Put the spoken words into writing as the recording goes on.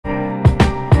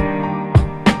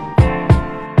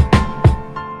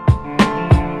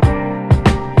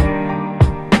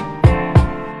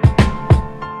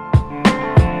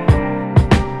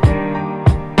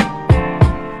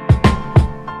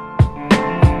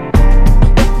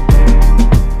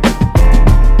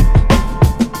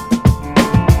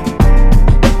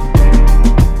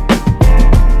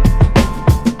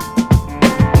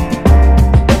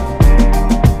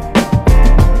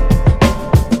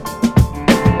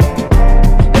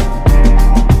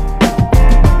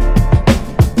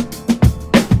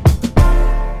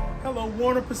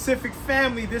Pacific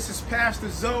family, this is Pastor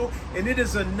Zoe, and it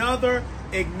is another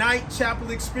Ignite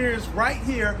Chapel experience right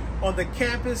here on the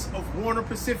campus of Warner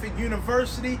Pacific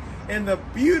University in the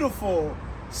beautiful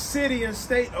city and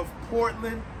state of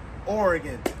Portland,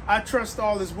 Oregon. I trust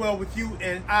all is well with you,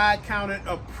 and I count it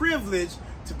a privilege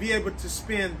to be able to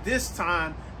spend this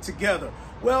time together.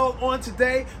 Well, on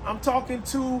today, I'm talking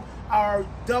to our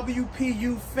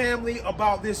WPU family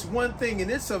about this one thing,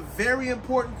 and it's a very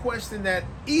important question that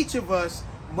each of us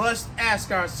must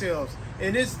ask ourselves,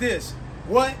 and it's this: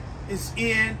 what is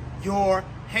in your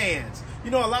hands? You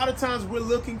know, a lot of times we're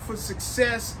looking for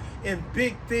success in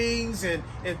big things and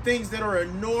things that are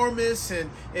enormous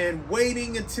and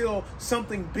waiting until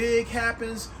something big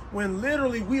happens, when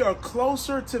literally we are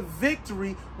closer to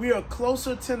victory, we are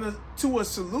closer to a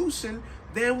solution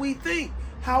than we think.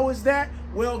 How is that?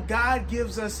 Well, God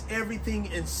gives us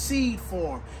everything in seed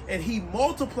form, and he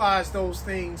multiplies those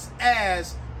things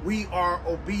as we are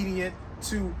obedient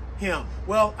to him.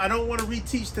 Well, I don't want to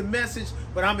reteach the message,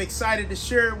 but I'm excited to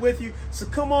share it with you. So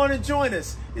come on and join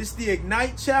us. It's the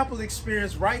Ignite Chapel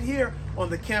experience right here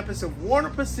on the campus of Warner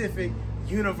Pacific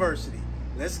University.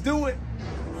 Let's do it.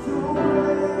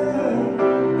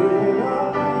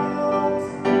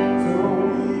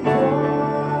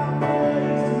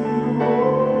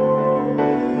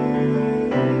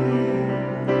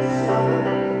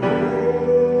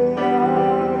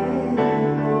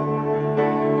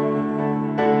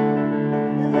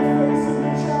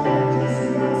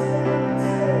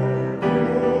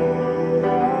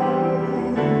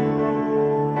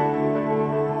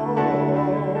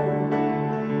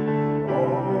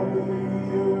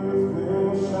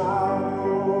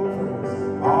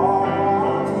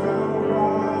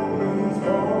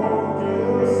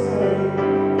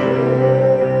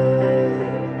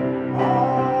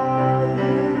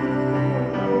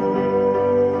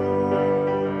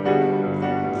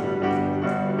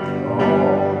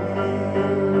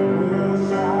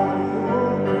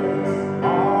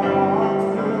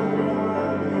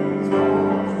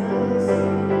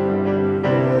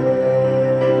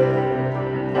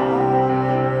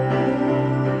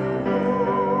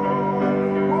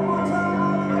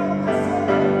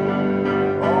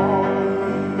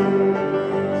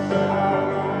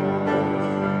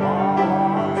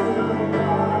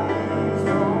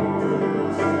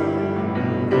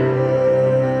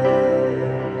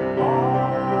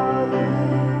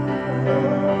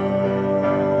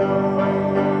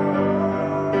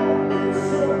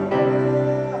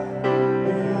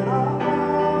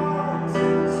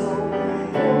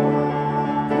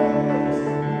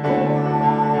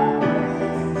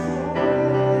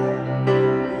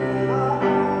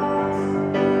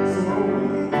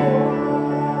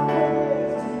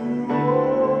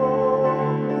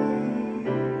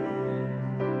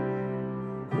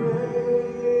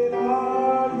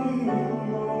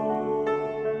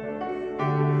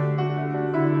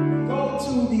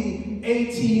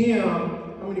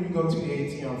 ATM. How many of you go to the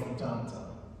ATM from time to time?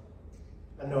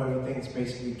 I know everything's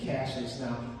basically cashless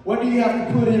now. What do you have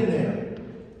to put in there?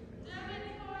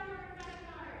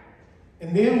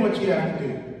 And then what you have to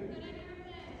do?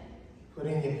 Put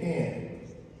in your pen.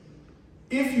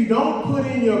 If you don't put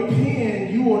in your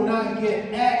pen, you will not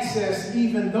get access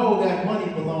even though that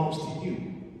money belongs to you.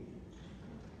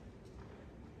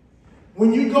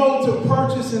 When you go to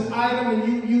purchase an item and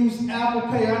you use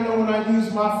Apple Pay, I know when I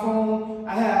use my phone,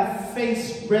 I have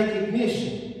face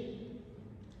recognition.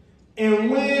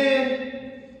 And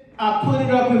when I put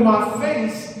it up in my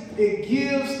face, it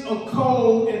gives a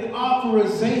code and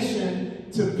authorization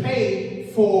to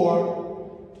pay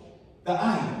for the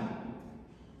item.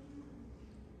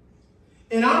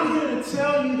 And I'm here to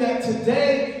tell you that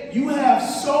today you have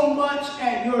so much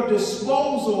at your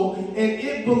disposal, and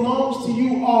it belongs to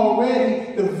you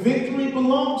already. The victory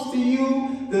belongs to you.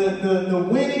 The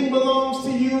winning belongs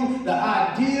to you. The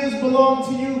ideas belong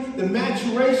to you. The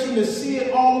maturation to see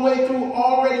it all the way through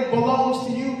already belongs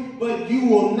to you. But you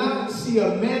will not see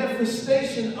a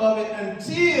manifestation of it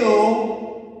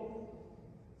until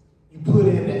you put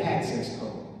in the access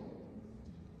code.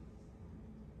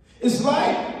 It's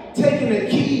like taking a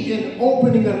key and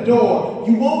opening a door.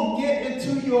 You won't get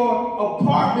into your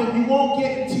apartment. You won't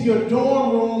get into your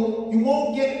dorm room. You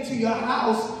won't get into your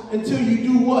house until you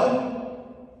do what?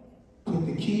 Put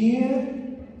the key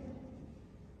in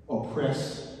or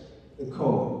press the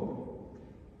code.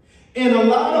 And a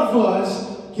lot of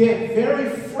us, get very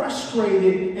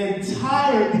frustrated and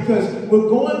tired because we're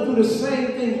going through the same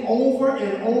thing over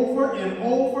and over and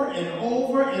over and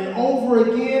over and over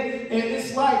again. And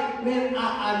it's like, man,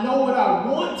 I know what I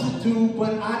want to do,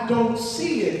 but I don't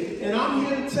see it. And I'm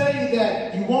here to tell you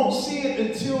that you won't see it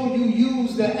until you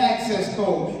use the access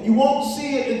code. You won't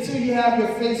see it until you have your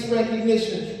face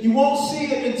recognition. You won't see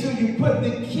it until you put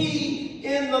the key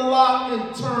in the lock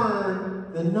and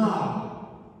turn the knob.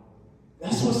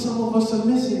 That's what some of us are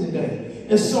missing today.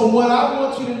 And so what I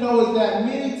want you to know is that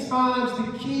many times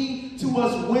the key to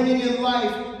us winning in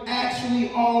life actually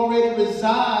already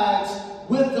resides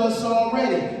with us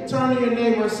already. Turn to your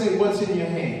neighbor and say, what's in your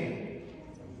hand?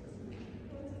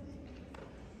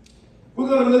 We're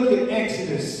going to look at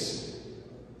Exodus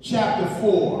chapter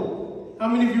 4. How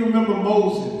many of you remember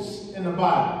Moses in the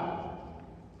Bible?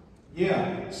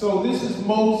 Yeah, so this is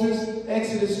Moses,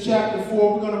 Exodus chapter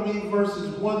 4. We're going to read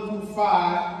verses 1 through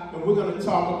 5, and we're going to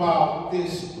talk about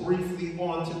this briefly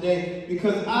on today,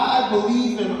 because I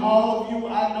believe in all of you.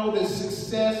 I know that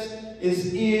success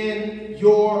is in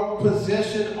your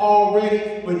possession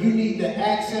already, but you need the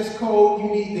access code, you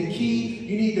need the key,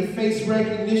 you need the face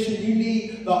recognition, you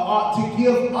need to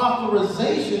give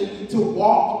authorization to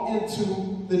walk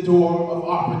into the door of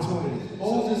opportunity.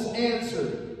 Moses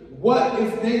answered, what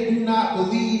if they do not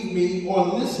believe me or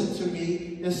listen to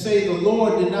me and say the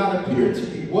Lord did not appear to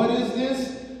you? What is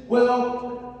this?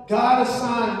 Well, God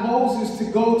assigned Moses to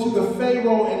go to the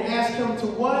Pharaoh and ask him to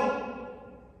what?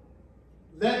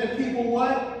 Let the people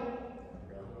what?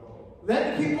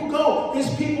 Let the people go. His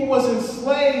people was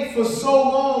enslaved for so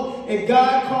long, and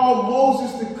God called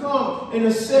Moses to come and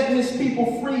to set his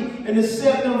people free and to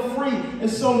set them free. And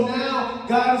so now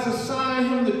God has assigned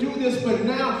him to do this, but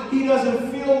now he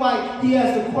doesn't feel like he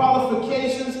has the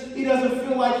qualifications. He doesn't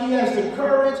feel like he has the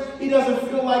courage. He doesn't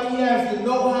feel like he has the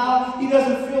know-how. He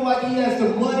doesn't feel like he has the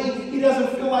money. He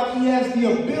doesn't feel like he has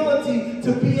the ability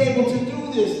to be able to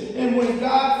do this. And when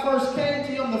God first came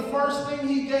to him, the first thing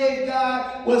he gave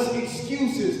God was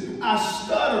excuses. I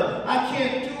stutter. I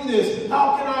can't do this.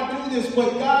 How can I do this?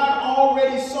 But God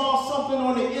already saw something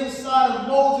on the inside of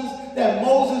Moses that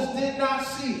Moses did not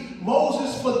see.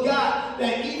 Moses forgot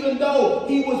that even though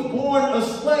he was born a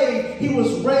slave, he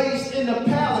was raised in the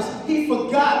palace. He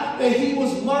forgot that he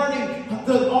was learning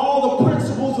all the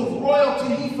principles of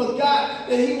royalty. He forgot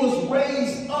that he was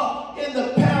raised up in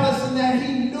the palace and that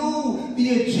he knew the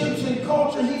Egyptian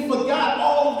culture. He forgot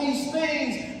all of these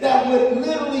things that would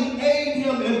literally aid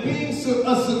him in being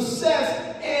a success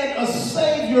and a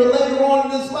savior later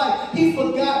on in his life. He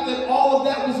forgot that all of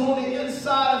that was on the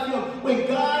inside of him. When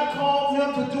God called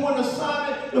him to do an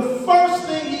assignment, the first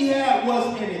thing he had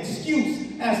was an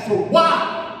excuse as to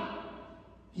why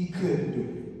he couldn't do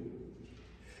it.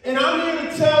 And I'm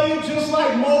here to tell you, just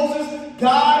like Moses,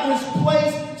 God has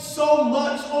placed so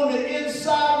much on the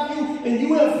inside of you, and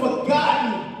you have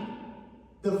forgotten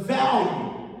the value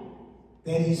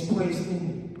that he's placed in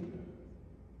you.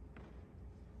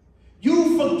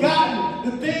 You've forgotten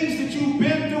the things that you've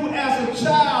been through as a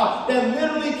child that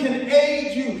literally can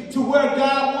aid you to where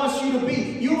God wants you to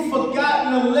be. You've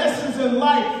forgotten the lessons in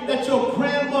life that your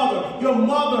grandmother, your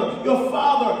mother, your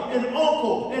father, and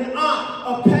uncle, and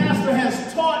aunt, a pastor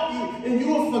has taught you. And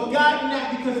you have forgotten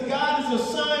that because God has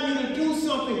assigned you to do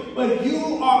something, but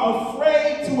you are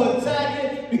afraid to attack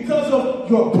it because of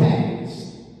your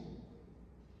past.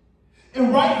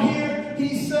 And right here,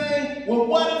 he's saying, well,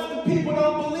 what if the people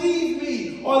don't believe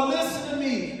me or listen to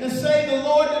me and say the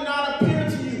Lord did not appear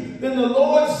to you? Then the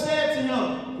Lord said to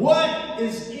him, what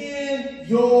is in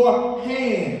your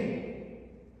hand?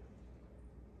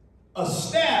 A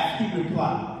staff, he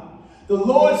replied. The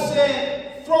Lord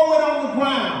said, throw it on the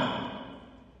ground.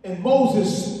 And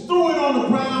Moses threw it on the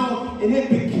ground and it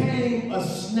became a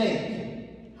snake.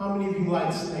 How many of you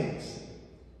like snakes?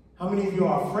 How many of you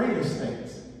are afraid of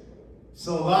snakes?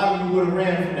 So a lot of you would have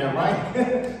ran from that,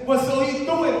 right? But so he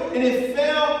threw it, and it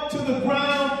fell to the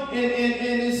ground, and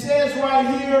it says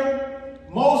right here,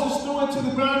 Moses threw it to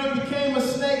the ground, it became a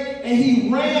snake, and he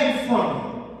ran from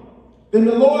it. Then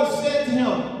the Lord said to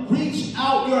him, reach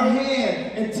out your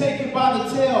hand and take it by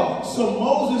the tail. So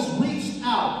Moses reached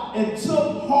out and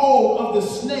took hold of the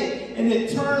snake, and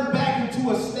it turned back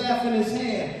into a staff in his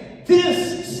hand.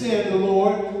 This, said the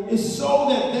Lord, is so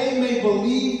that they may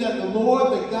believe that the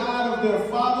Lord, the God of their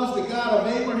fathers, the God of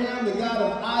Abraham, the God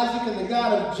of Isaac, and the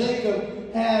God of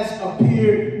Jacob, has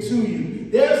appeared to you.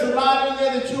 There's a lot in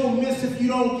there that you'll miss if you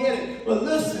don't get it. But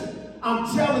listen,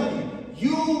 I'm telling you,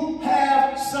 you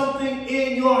have something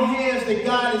in your hands that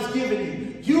God has given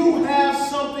you. You have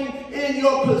something in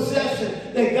your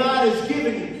possession that God has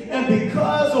given you. And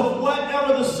because of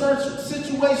whatever the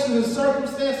situations and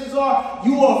circumstances are,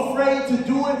 you are afraid to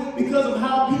do it because of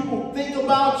how people think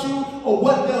about you or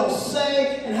what they'll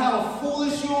say and how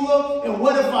foolish you look and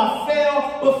what if I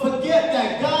fail. But forget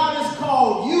that God has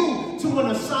called you to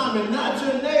an assignment, not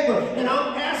your neighbor. And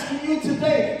I'm asking you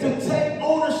today to take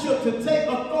ownership, to take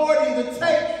authority, to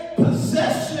take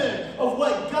possession of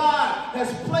what God has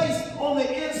placed on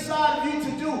the inside of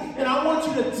you to do. And I want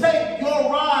you to take your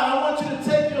rod, I want you to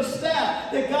take your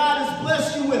staff that God has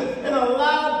blessed you with and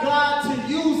allow God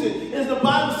to use it. As the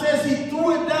Bible says, he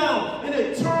threw it down and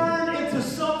it turned into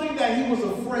something that he was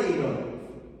afraid of.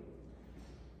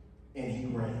 And he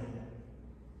ran.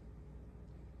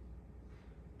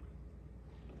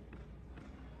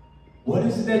 What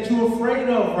is it that you're afraid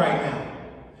of right now?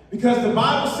 Because the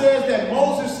Bible says that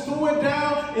Moses threw it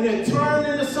down and it turned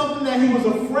into something that he was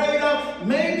afraid of.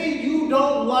 Maybe you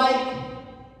don't like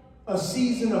a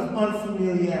season of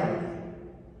unfamiliarity.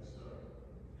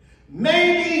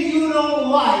 Maybe you don't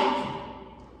like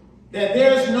that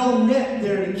there's no net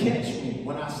there to catch me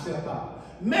when I step out.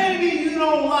 Maybe you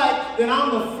don't like that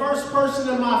I'm the first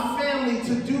person in my family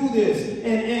to do this.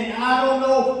 And I don't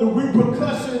know the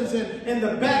repercussions and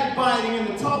the backbiting and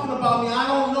the talking about me. I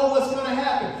don't know what's going to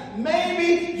happen.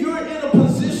 Maybe you're in a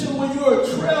position where you're a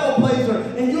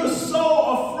trailblazer and you're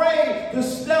so afraid to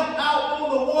step out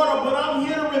on the water. But I'm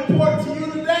here to report to you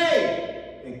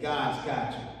today that God's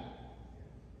got you.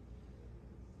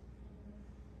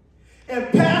 And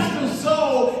Pastor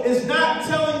Zoe is not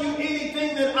telling you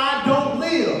anything that I don't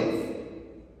live.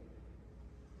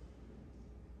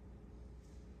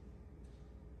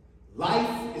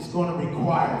 Life is going to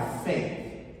require faith.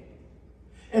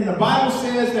 And the Bible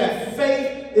says that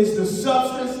faith is the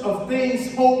substance of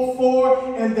things hoped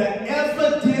for and the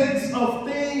evidence of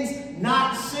things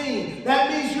not seen.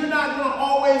 That means you're not going to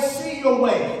always see your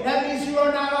way. That means you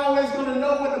are not always going to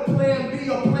know what the plan B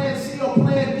or plan C or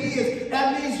plan D is.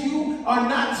 That means you are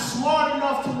not smart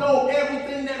enough to know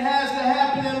everything that has to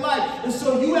happen in life. And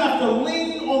so you have to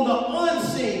lean on the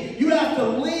unseen. You have to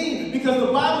lean because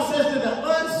the Bible says that the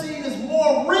unseen is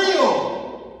more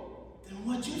real than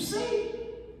what you see.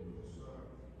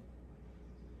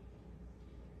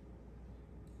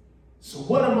 So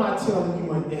what am I telling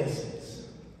you in essence?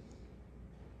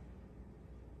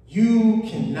 You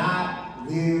cannot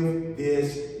live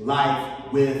this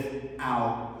life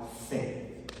without faith.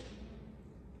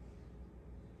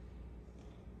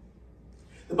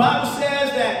 The Bible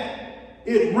says that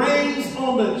it rains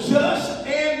on the just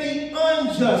and the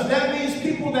unjust. That means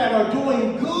people that are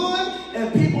doing good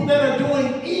and people that are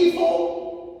doing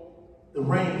evil. The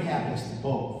rain happens to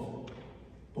both.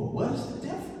 But what is the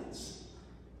difference?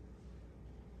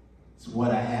 It's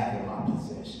what I have in my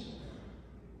possession.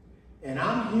 And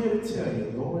I'm here to tell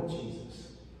you, Lord Jesus,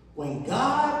 when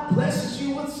God blesses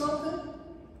you with something,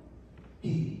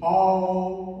 he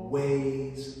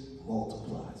always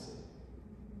multiplies it.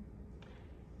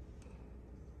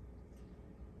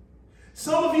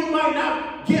 Some of you might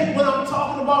not get what I'm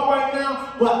talking about right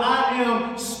now, but I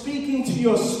am speaking to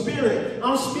your spirit.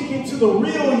 I'm speaking to the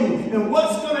real you. And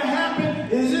what's going to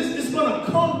happen is it's going to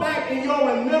come back in your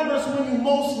remembrance when you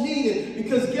most need it.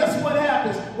 Because guess what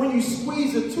happens when you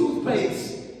squeeze a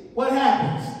toothpaste? What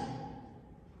happens?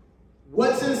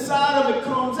 What's inside of it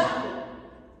comes out.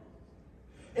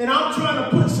 And I'm trying to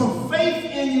put some faith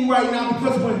in you right now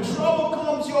because when trouble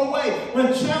comes your way,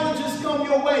 when challenges come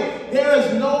your way, there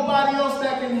is nobody else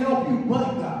that can help you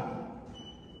but God.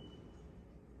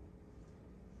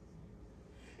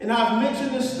 And I've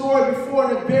mentioned this story before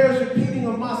and it bears repeating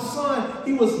of my son.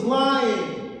 He was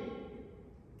lying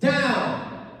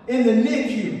down in the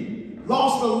NICU,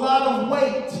 lost a lot of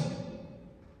weight.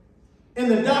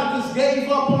 And the doctors gave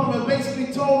up on him and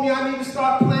basically told me I need to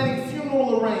start planning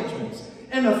funeral arrangements.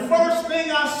 And the first thing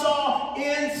I saw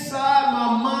inside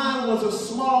my mind was a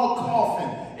small coffin.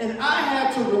 And I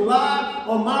had to rely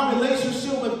on my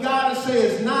relationship with God and say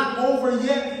it's not over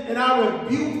yet. And I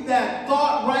rebuke that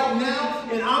thought right now.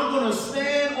 And I'm going to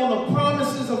stand on the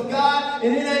promises of God.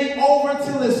 And it ain't over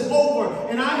till it's over.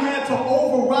 And I had to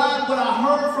override what I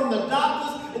heard from the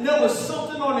doctors. And there was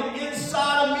something on the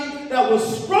inside of me that was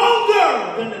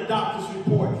stronger than the doctor's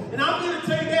report. And I'm here to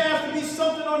tell you there has to be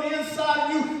something on the inside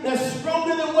of you that's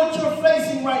stronger than what you're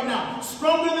facing right now.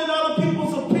 Stronger than other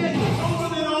people's opinions.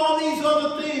 Stronger than all these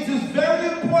other things. It's very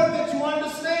important that you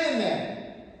understand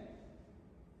that.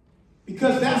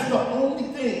 Because that's the only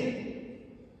thing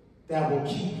that will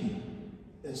keep you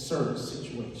in certain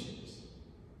situations.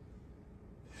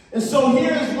 And so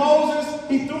here is Moses.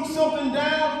 He threw something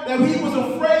down that he was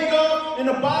afraid of. And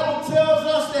the Bible tells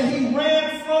us that he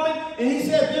ran from it. And he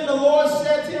said, then the Lord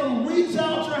said to him, reach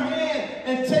out your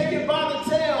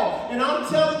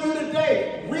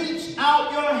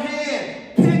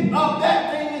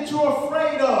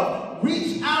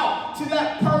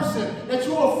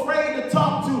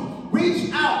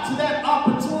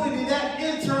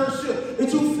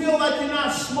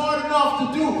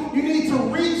do? You need to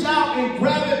reach out and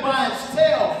grab it by its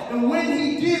tail. And when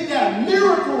he did that,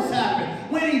 miracles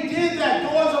happened. When he did that,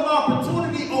 doors of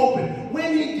opportunity opened.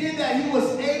 When he did that, he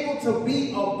was able to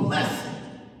be a blessing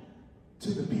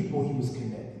to the people he was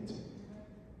connected to.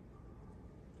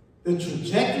 The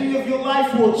trajectory of your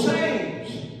life will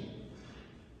change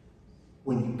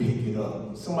when you pick it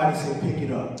up. Somebody say, pick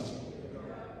it up.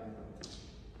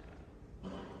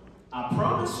 I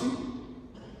promise you.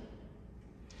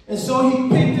 And so he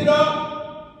picked it up.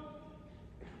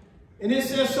 And it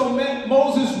says, so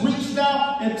Moses reached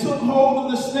out and took hold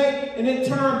of the snake, and it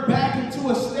turned back into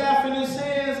a staff in his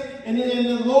hands. And then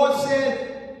the Lord said,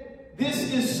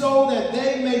 this is so that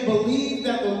they may believe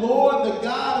that the Lord, the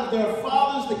God of their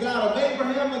fathers, the God of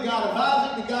Abraham, the God of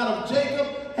Isaac, the God of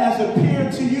Jacob, has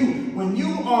appeared to you. When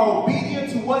you are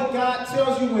obedient to what God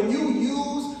tells you, when you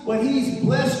use what he's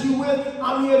blessed you with,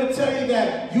 I'm here to tell you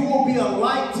that you will be a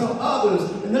light to others.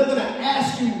 And they're going to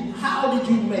ask you, how did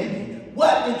you make it?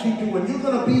 What did you do? And you're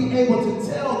going to be able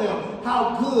to tell them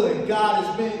how good God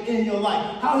has been in your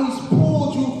life, how he's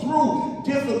pulled you through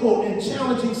difficult and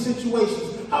challenging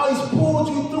situations, how he's pulled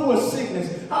you through a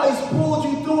sickness, how he's pulled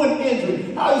you through an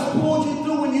injury, how he's pulled you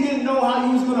through when you didn't know how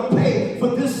you was going to pay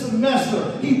for this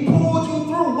semester. He pulled you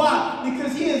through. Why?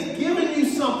 Because he has given you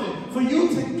something for you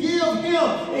to give him,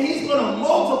 and he's going to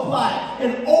multiply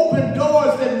and open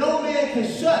doors that no man can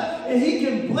shut, and he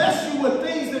can bless you with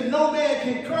things that no man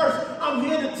can curse. I'm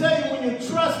here to tell you, when you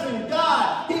trust in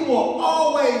God, he will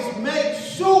always make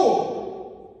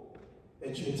sure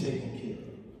that you're taken care of.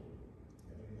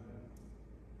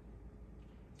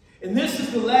 And this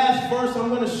is the last verse I'm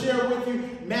going to share with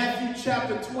you, Matthew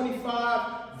chapter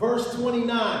 25, verse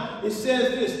 29. It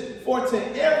says this, for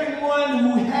to everyone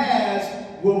who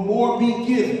has will more be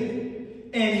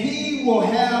given, and he will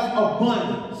have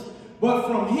abundance. But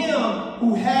from him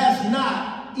who has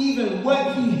not, even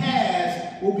what he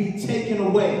has will be taken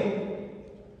away.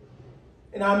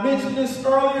 And I mentioned this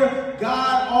earlier,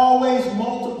 God always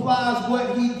multiplies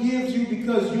what he gives you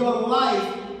because your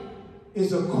life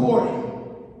is according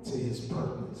to his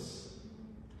purpose.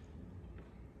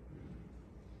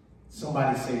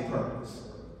 Somebody say purpose.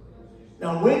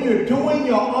 Now, when you're doing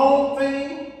your own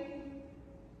thing,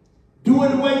 do it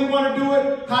the way you want to do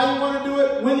it, how you want to do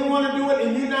it, when you want to do it,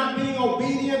 and you're not being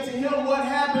obedient to him, what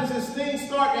happens is things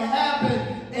start to happen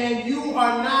and you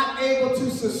are not able to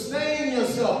sustain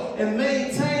yourself and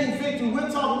maintain victory.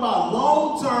 We're talking about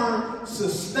long-term,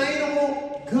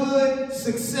 sustainable, good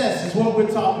success is what we're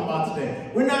talking about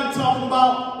today. We're not talking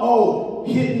about, oh,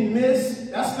 hit and miss.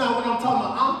 That's not what I'm talking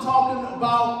about. I'm talking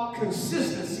about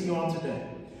consistency on today.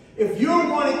 If you're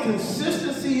wanting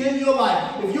consistency in your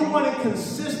life, if you're wanting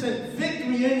consistent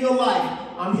victory in your life,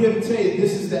 I'm here to tell you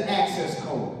this is the access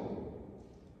code.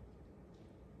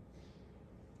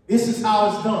 This is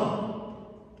how it's done.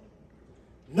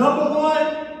 Number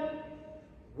one,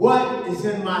 what is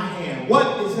in my hand?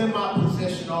 What is in my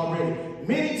possession already?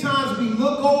 Many times we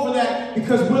look over that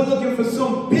because we're looking for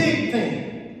some big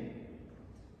thing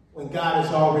when God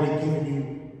has already given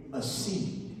you a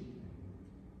seed.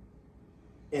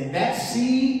 And that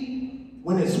seed,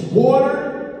 when it's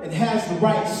watered and has the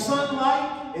right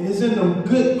sunlight and is in the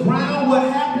good ground, what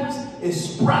happens? It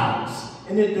sprouts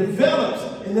and it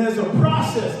develops and there's a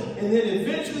process. And then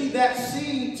eventually that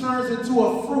seed turns into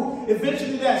a fruit.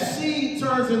 Eventually that seed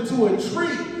turns into a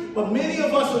tree. But many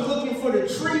of us are looking for the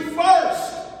tree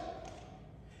first.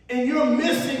 And you're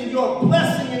missing your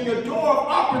blessing and your door of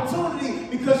opportunity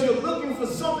because you're looking for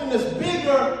something that's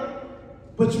bigger,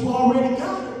 but you already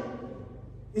got it.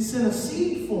 It's in a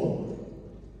seed form.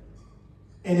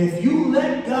 And if you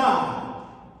let God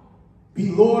be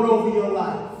Lord over your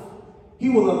life, he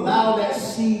will allow that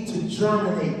seed to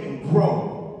germinate and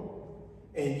grow.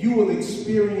 And you will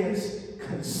experience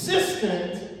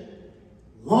consistent,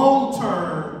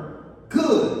 long-term,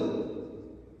 good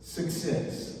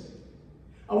success.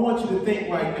 I want you to think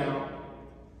right now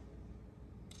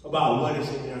about what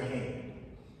is in your hand.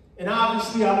 And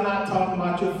obviously, I'm not talking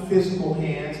about your physical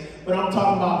hands, but I'm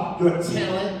talking about your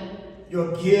talent,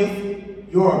 your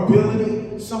gift, your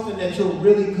ability, something that you're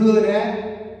really good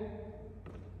at.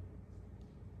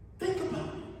 Think about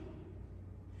it.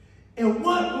 And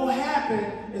what will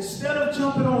happen, instead of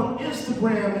jumping on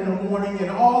Instagram in the morning and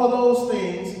all of those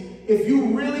things, if you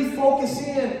really focus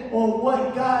in on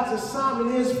what God's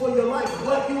assignment is for your life,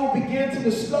 what you will begin to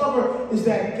discover is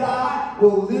that God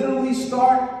will literally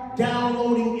start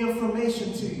downloading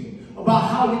information to you about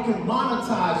how you can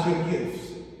monetize your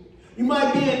gifts. You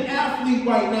might be an athlete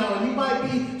right now, and you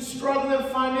might be struggling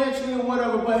financially or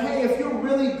whatever, but hey, if you're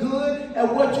really good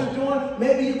at what you're doing,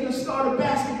 maybe you can start a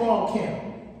basketball camp.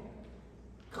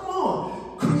 Come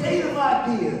on.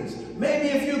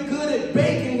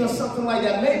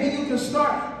 like that. Maybe you can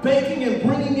start baking and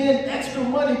bringing in extra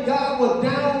money. God will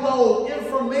download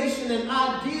information and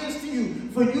ideas to you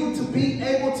for you to be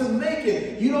able to make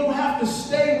it. You don't have to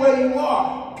stay where you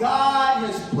are. God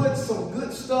has put some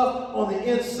good stuff on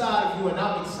the inside of you, and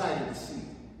I'm excited to see it.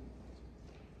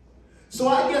 So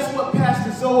I guess what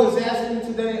Pastor Zoe is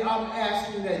asking today, I'm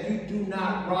asking that you do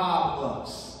not rob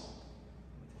us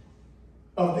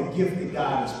of the gift that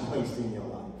God has placed in your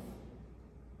life.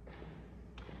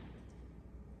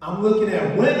 I'm looking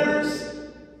at winners.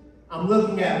 I'm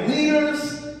looking at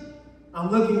leaders.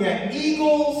 I'm looking at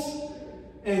eagles.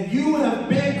 And you have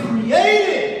been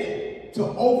created to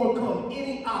overcome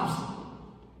any obstacle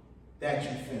that you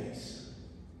face.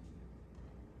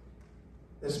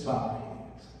 Let's bow our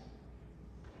heads.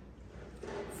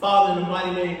 Father, in the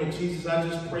mighty name of Jesus, I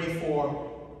just pray for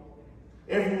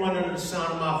everyone under the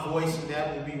sound of my voice and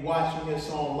that will be watching this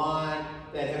online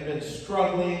that have been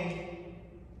struggling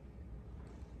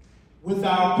with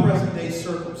our present day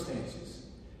circumstances.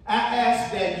 I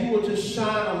ask that you will just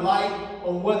shine a light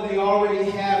on what they already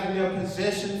have in their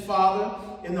possession, Father,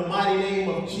 in the mighty name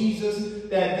of Jesus,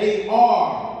 that they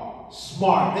are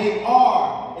smart, they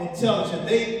are intelligent,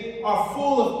 they are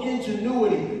full of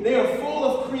ingenuity, they are full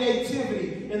of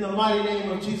creativity in the mighty name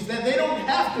of Jesus, that they don't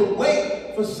have to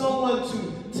wait for someone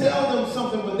to tell them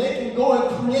something, but they can go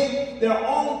and create their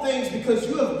own things because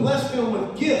you have blessed them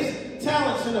with gifts,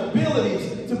 talents, and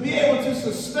abilities to be able to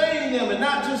sustain them, and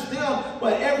not just them,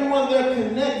 but everyone they're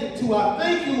connected to. I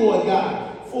thank you, Lord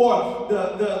God, for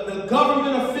the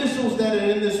government officials that are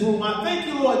in this room. I thank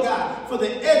you, Lord God, for the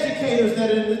educators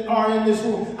that are in this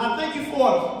room. I thank you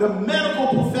for the medical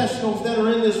professionals that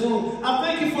are in this room. I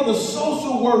thank you for the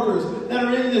social workers that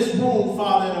are in this room,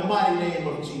 Father, in the mighty name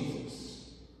of Jesus.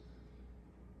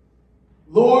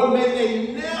 Lord, may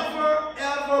they never,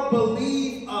 ever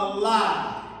believe a lie,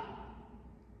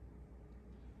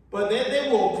 but that they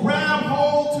will grab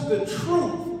hold to the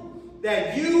truth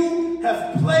that you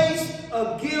have placed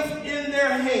a gift in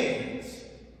their hands.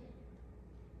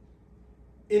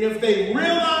 And if they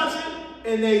realize it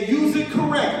and they use it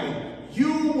correctly,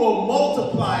 you will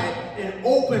multiply it and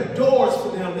open doors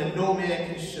for them that no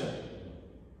man can shut.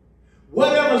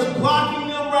 Whatever's blocking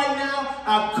them right now,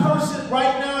 I curse it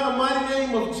right now in the mighty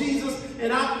name of Jesus.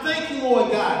 And I thank you,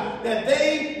 Lord God, that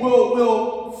they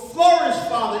will flourish,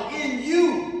 Father, in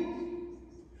you.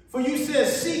 For you said,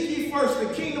 seek ye first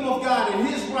the kingdom of God and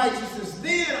his righteousness.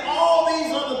 Then all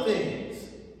these other things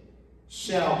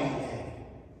shall be added.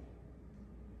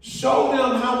 Show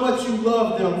them how much you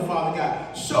love them, Father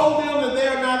God. Show them that they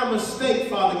are not a mistake,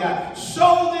 Father God.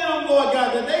 Show them, Lord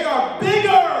God, that they are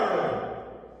bigger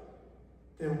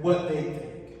than what they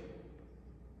think.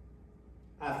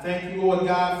 I thank you, Lord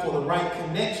God, for the right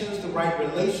connections, the right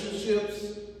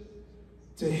relationships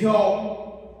to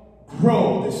help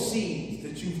grow the seeds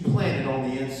that you've planted on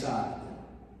the inside of them.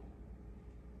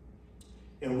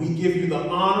 And we give you the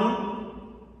honor,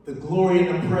 the glory,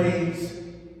 and the praise,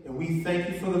 and we thank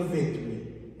you for the victory.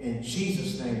 In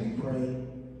Jesus' name we pray.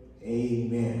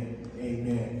 Amen.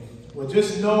 Amen. Well,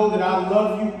 just know that I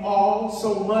love you all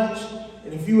so much.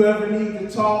 And if you ever need to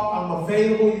talk, I'm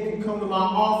available. You can come to my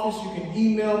office. You can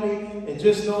email me. And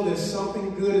just know that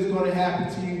something good is going to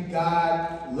happen to you.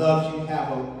 God loves you.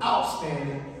 Have an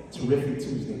outstanding, terrific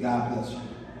Tuesday. God bless you.